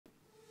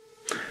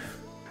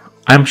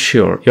I'm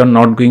sure you're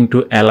not going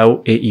to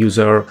allow a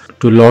user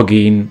to log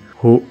in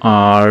who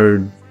are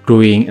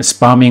doing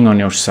spamming on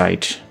your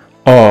site,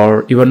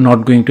 or you are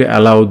not going to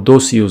allow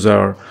those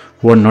users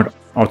who are not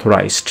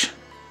authorized.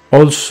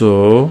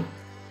 Also,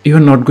 you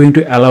are not going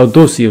to allow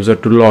those users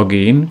to log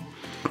in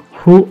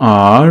who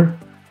are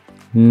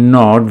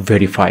not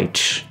verified.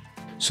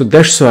 So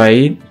that's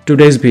why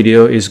today's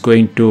video is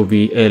going to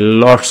be a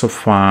lots of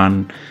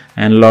fun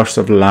and lots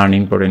of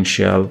learning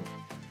potential.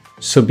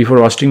 So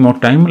before wasting more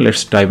time,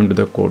 let's dive into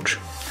the code.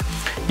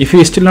 If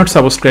you still not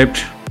subscribed,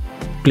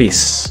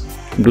 please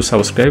do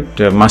subscribe.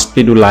 Must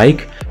be do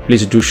like,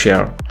 please do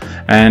share.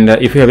 And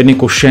if you have any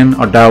question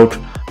or doubt,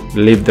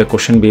 leave the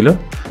question below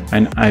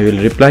and I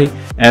will reply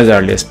as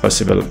early as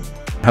possible.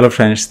 Hello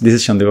friends, this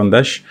is Shandivan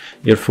Dash,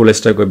 your full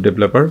stack web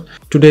developer.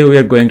 Today we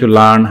are going to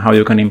learn how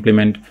you can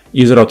implement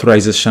user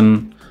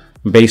authorization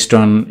based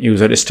on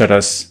user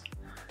status.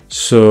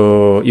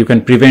 So you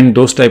can prevent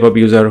those type of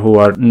users who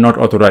are not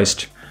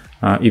authorized,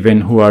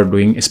 even who are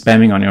doing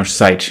spamming on your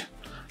site.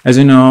 As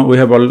you know, we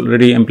have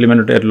already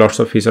implemented lots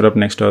of features of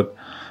NextAuth.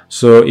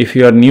 So if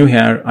you are new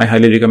here, I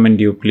highly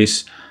recommend you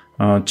please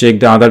check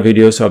the other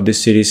videos of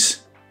this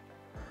series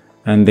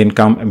and then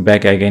come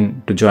back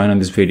again to join on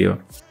this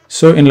video.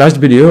 So in last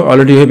video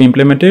already we have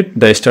implemented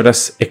the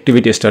status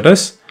activity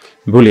status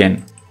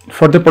boolean.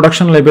 For the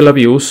production level of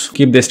use,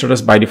 keep the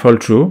status by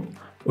default true.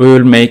 We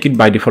will make it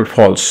by default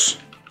false.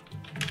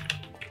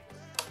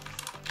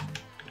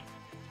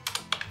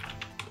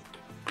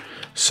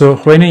 So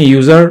when a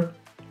user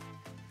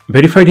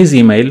verified his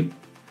email,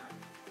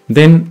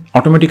 then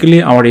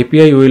automatically our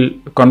API will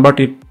convert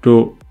it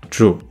to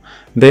true.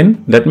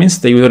 Then that means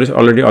the user is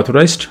already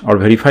authorized or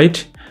verified.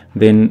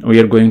 Then we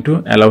are going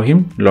to allow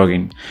him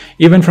login.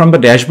 Even from the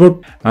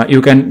dashboard,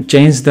 you can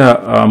change the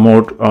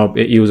mode of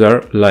a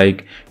user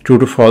like true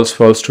to false,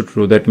 false to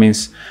true. That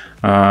means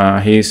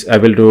he is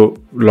able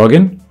to log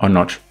in or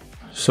not.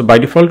 So by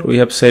default, we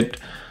have set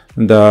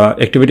the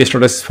activity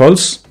status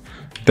false.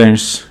 Then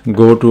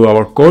go to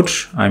our code,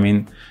 I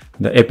mean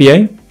the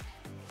API.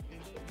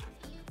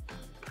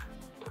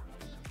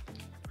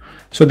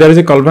 So there is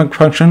a callback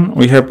function.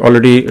 We have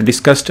already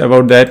discussed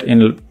about that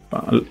in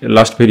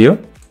last video.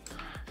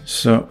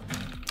 So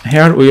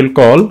here we will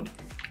call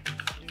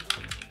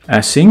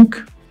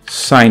async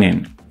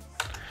sign-in,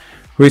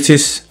 which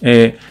is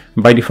a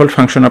by default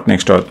function of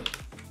NextAuth.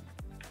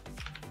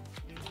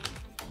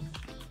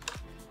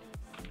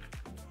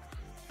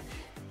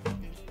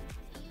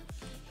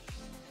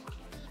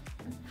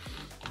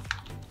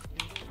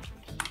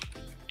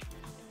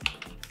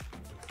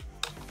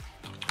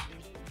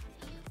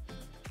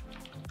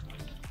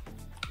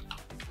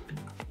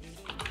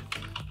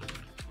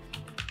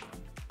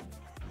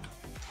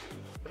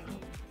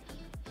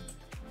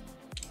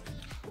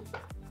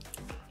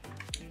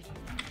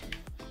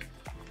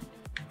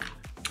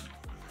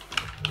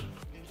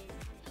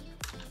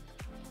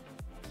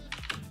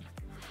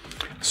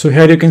 So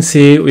here you can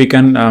see we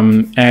can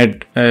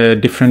add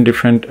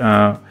different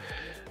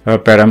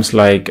params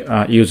like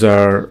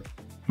user,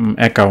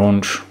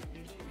 account,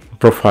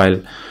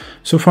 profile.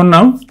 So for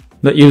now,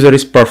 the user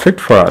is perfect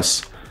for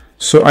us.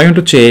 So I want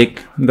to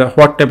check the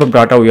what type of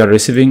data we are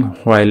receiving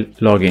while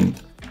login.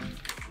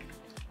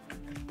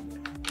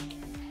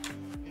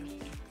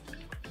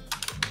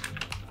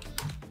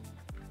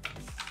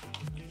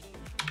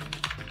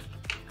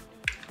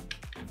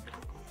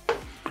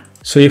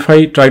 So if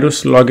I try to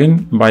log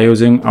in by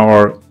using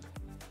our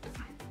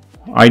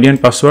ID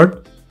and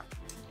password,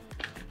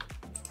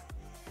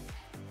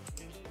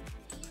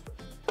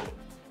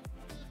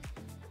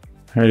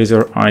 here is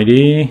our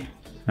ID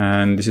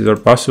and this is our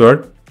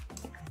password.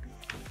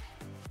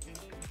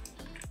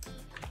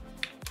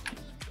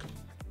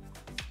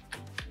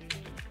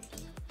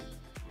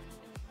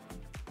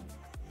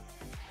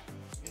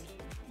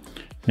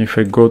 If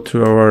I go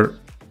to our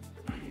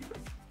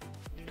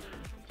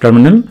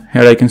terminal,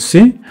 here I can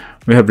see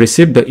we have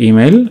received the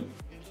email,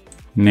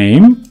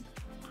 name,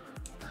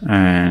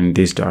 and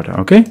this data.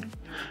 Okay,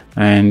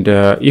 and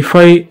if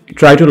I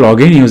try to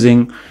log in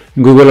using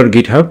Google or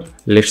GitHub,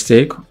 let's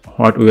check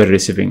what we are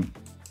receiving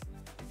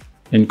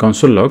in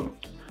console log.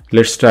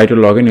 Let's try to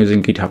log in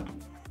using GitHub.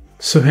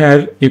 So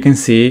here you can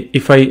see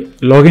if I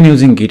log in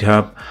using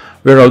GitHub,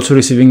 we are also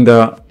receiving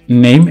the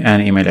name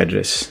and email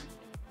address.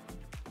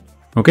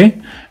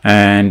 Okay,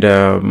 and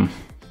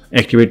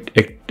activate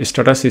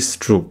status is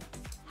true.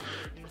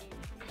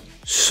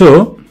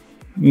 So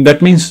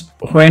that means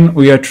when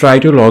we are trying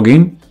to log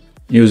in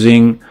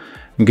using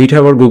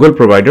GitHub or Google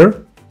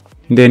provider,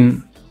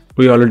 then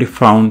we already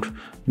found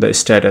the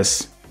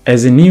status.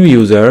 As a new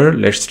user,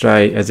 let's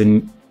try as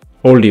an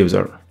old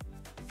user.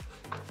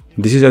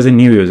 This is as a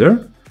new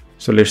user.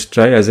 So let's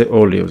try as an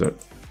old user.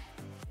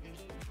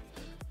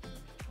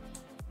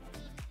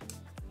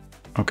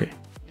 Okay.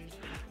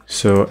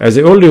 So as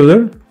an old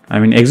user, I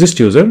mean exist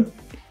user,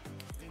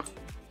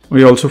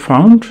 we also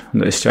found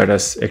the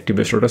status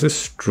active status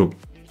is true.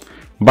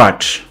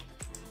 But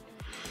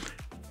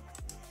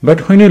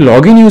when you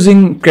log in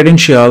using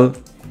credential,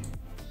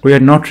 we are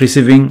not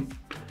receiving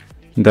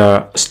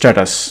the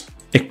status.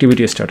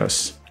 activity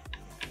status.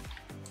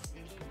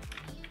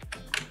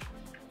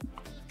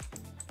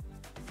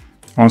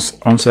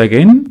 Once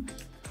again,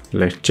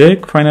 let's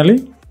check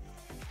finally.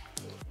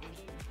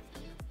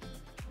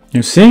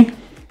 You see?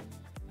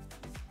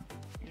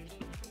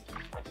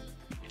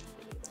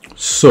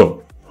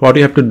 So what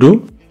you have to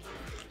do,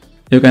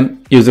 you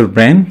can use your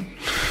brain.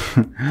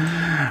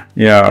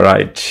 Yeah,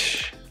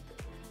 right.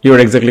 You are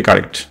exactly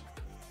correct.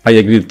 I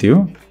agree with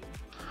you.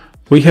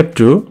 We have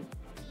to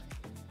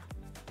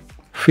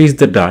fetch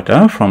the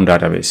data from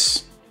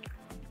database.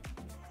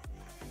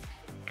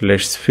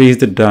 Let's fetch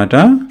the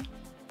data.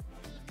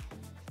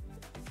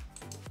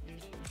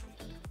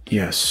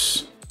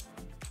 Yes.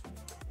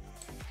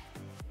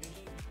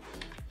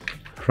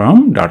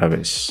 From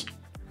database.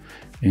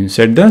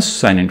 Inside the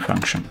sign-in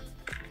function.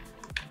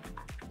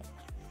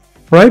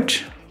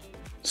 Right?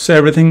 So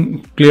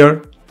everything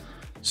clear.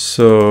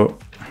 So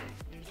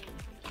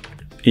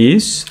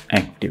is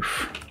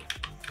active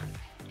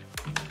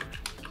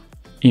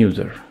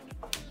user.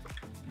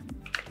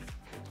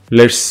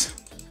 Let's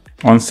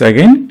once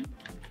again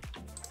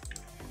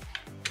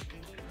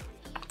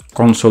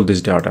console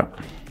this data.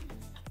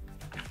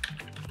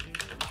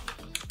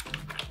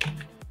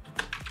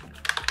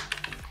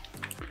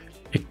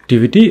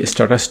 Activity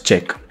status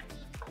check.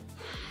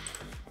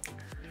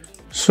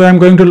 So I'm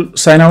going to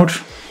sign out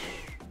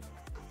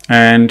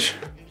and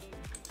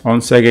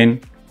once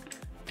again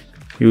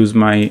use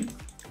my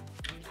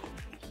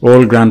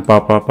old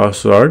grandpapa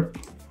password.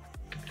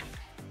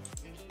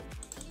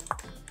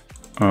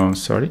 Oh,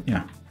 sorry.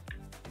 Yeah,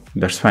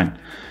 that's fine.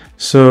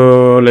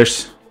 So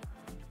let's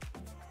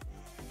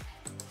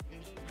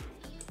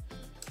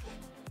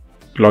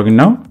log in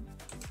now.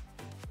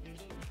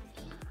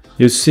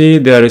 You see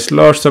there is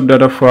lots of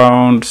data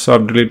found,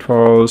 sub delete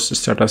false,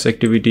 status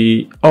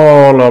activity,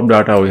 all of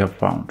data we have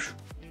found.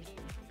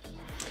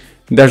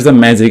 That's the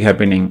magic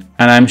happening,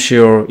 and I'm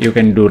sure you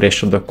can do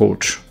rest of the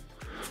code.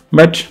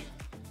 But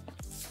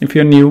if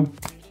you're new,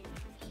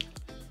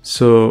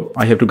 so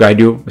I have to guide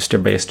you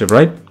step by step,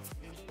 right?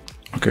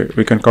 Okay,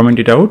 we can comment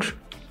it out.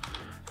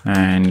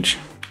 And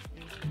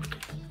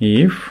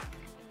if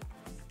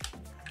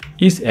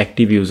is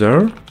active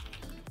user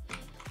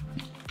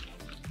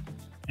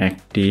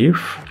active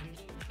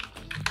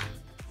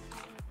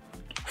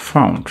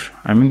found,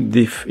 I mean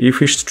if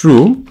it's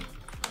true,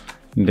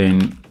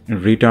 then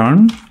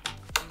return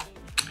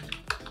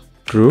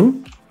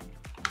true,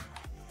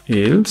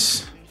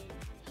 else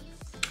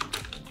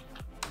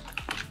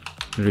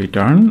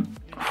return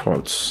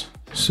false.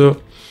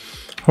 So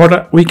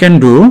what we can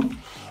do,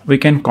 we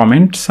can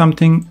comment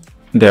something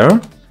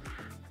there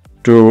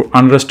to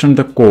understand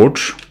the code.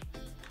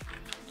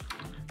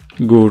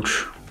 Good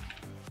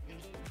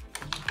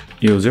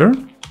user,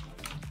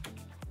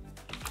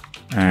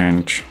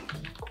 and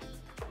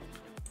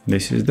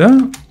this is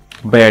the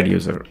bad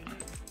user.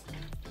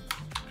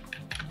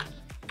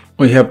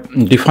 We have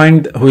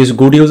defined who is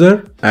good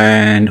user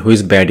and who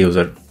is bad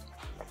user.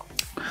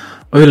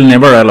 We will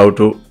never allow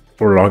to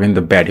log in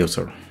the bad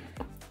user.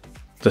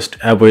 Just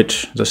avoid,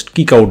 just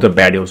kick out the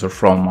bad user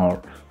from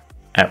our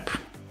app.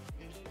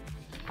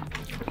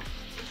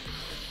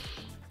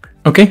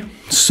 Okay,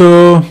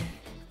 so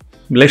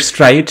let's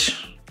try it.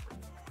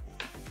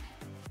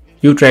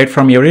 You try it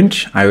from your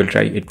end, I will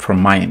try it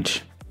from my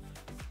end.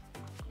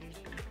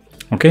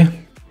 Okay,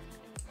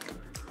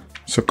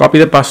 so copy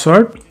the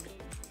password,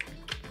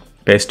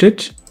 paste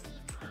it,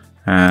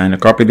 and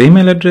copy the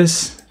email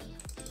address.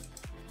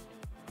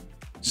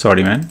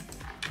 Sorry man,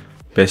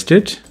 paste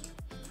it,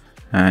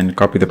 and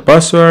copy the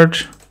password,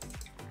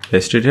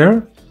 paste it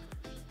here.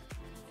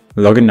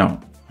 Login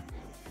now.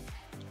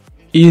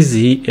 Is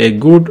he a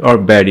good or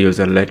bad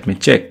user? Let me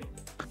check.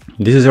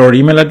 This is our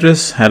email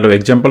address,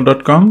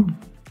 helloexample.com,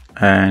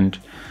 and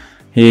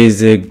he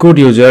is a good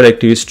user,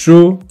 active is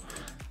true.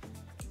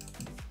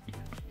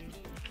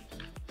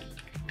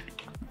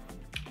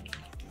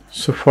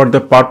 So for the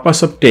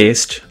purpose of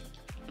test,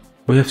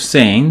 we have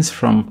changed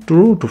from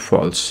true to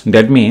false.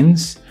 That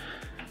means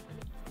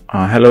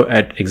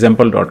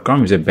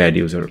hello@example.com is a bad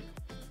user.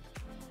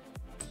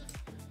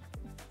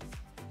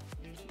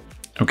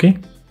 Okay,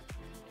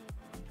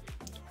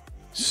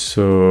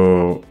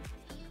 so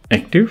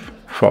active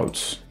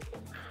false.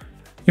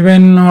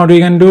 Even what we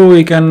can do,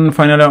 we can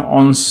finally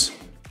once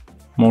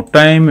more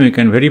time, we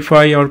can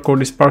verify our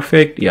code is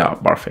perfect. Yeah,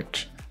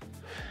 perfect.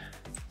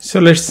 So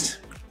let's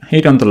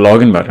hit on the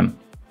login button.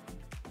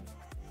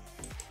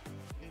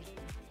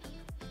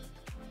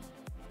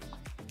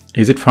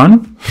 Is it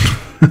fun?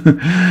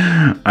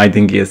 I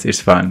think yes,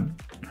 it's fun.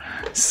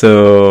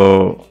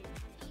 So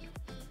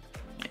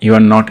you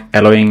are not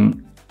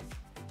allowing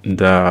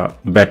the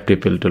bad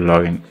people to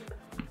log in.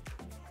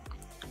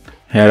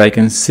 Here I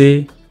can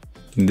see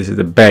this is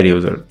the bad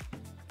user.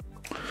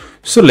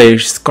 So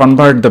let's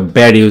convert the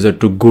bad user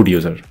to good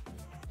user.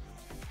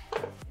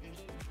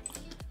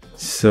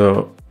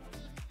 So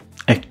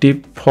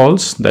active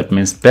false, that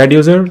means bad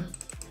user.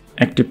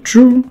 Active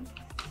true,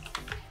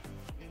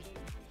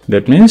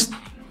 that means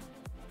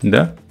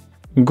the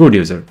good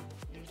user.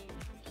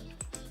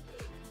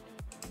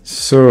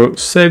 So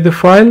save the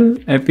file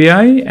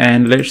API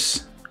and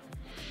let's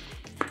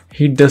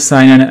hit the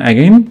sign in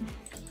again,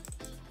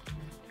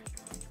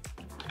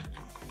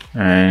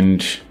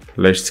 and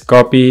let's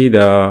copy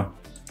the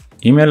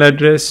email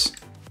address,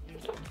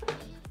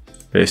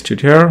 paste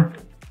it here.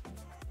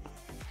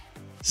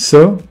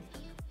 So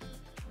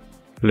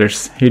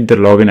let's hit the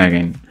login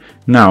again.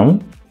 Now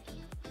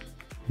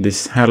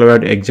this hello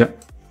world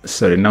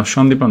now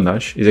Sandipan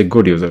Dash is a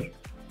good user.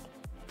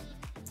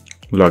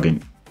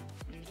 Login.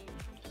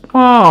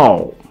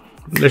 Wow,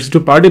 let's do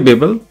party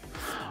people.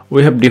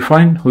 We have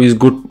defined who is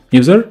good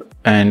user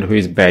and who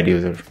is bad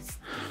user.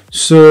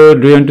 So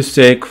do you want to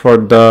check for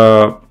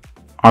the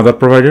other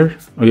provider?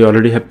 We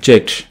already have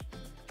checked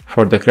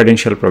for the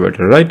credential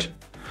provider, right?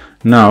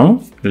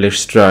 Now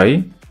let's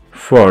try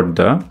for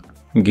the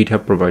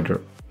GitHub provider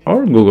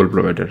or Google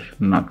provider,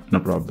 no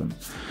problem.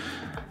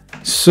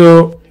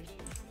 So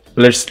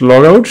let's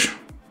log out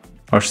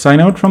or sign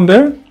out from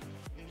there,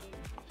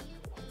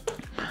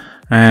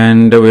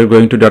 and we're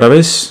going to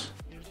database.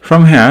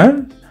 From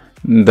here,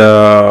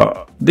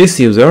 this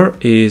user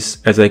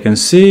is, as I can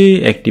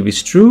see, active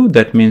is true.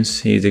 That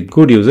means he is a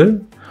good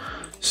user.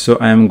 So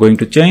I am going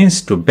to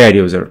change to bad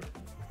user,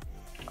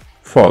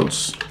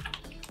 false,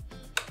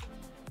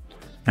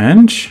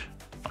 and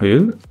we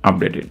will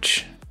update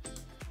it.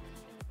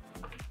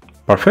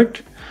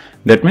 Perfect.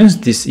 That means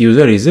this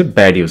user is a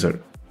bad user.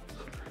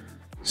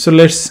 So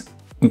let's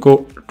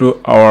go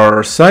to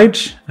our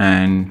site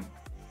and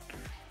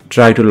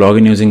try to log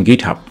in using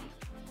GitHub.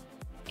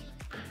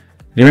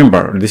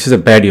 Remember, this is a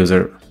bad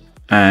user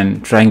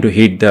and trying to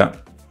hit the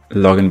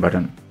login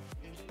button.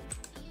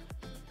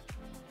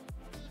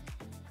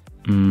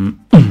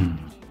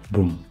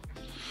 Boom.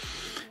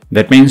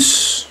 That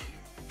means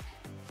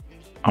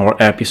our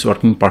app is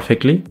working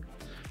perfectly.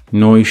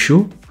 No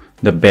issue.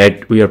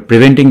 We are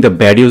preventing the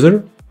bad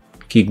user,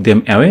 kick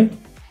them away,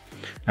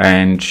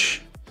 and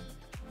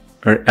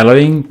are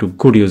allowing to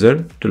good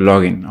user to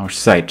log in our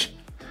site.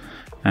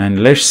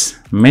 And let's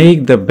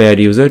make the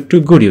bad user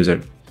to good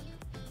user.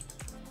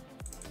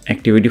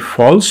 Activity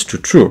false to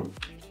true.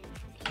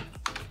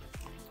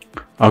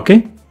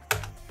 Okay.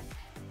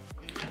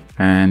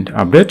 And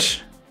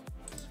update.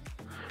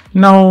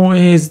 Now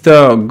he is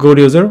the good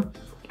user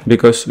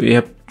because we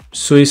have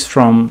switched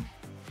from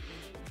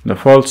the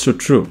false to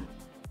true.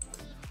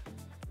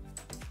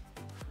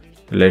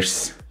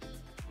 Let's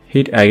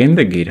hit again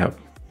the GitHub.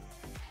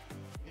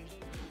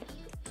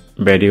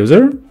 Bad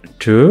user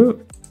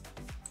to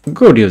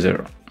good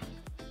user.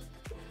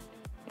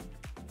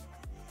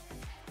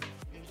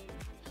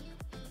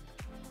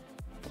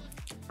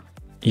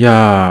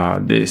 Yeah,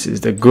 this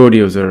is the good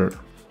user.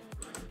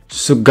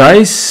 So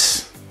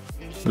guys,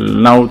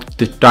 now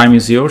the time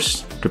is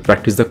yours to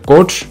practice the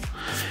code.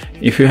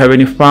 If you have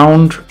any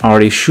found or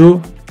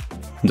issue,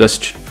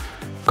 just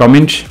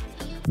comment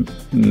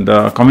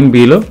the comment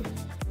below.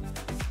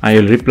 I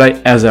will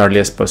reply as early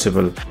as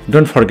possible.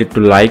 Don't forget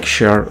to like,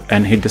 share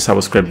and hit the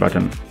subscribe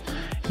button.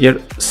 Your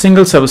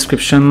single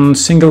subscription,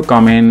 single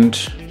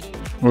comment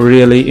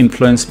really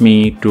influence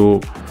me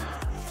to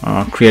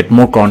create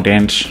more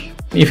content.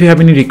 If you have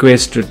any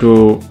request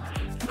to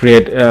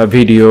create a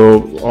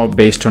video or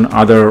based on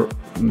other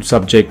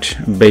subject,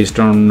 based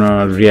on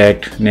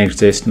React,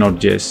 Next.js,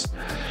 Node.js,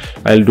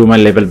 I'll do my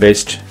level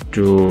best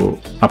to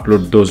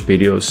upload those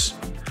videos.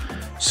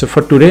 So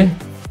for today,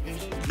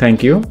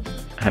 thank you.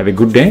 Have a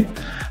good day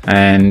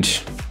and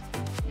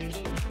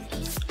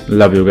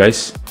love you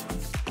guys.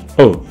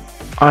 Oh,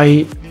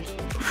 I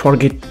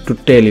forget to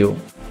tell you,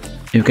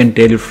 you can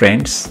tell your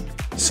friends.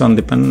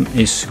 Sandipan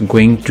is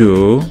going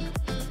to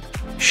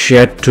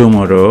share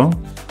tomorrow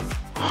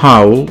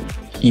how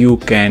you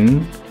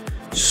can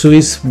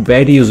switch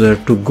bad user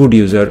to good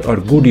user or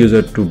good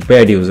user to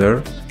bad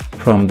user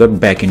from the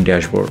backend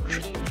dashboard.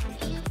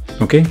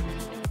 Okay,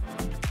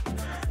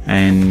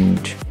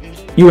 and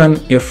you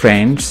and your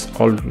friends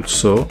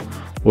also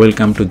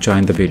welcome to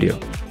join the video.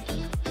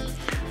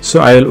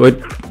 So I will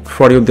wait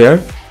for you there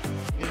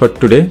for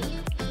today.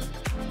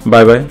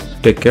 Bye bye,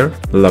 take care,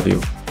 love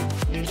you.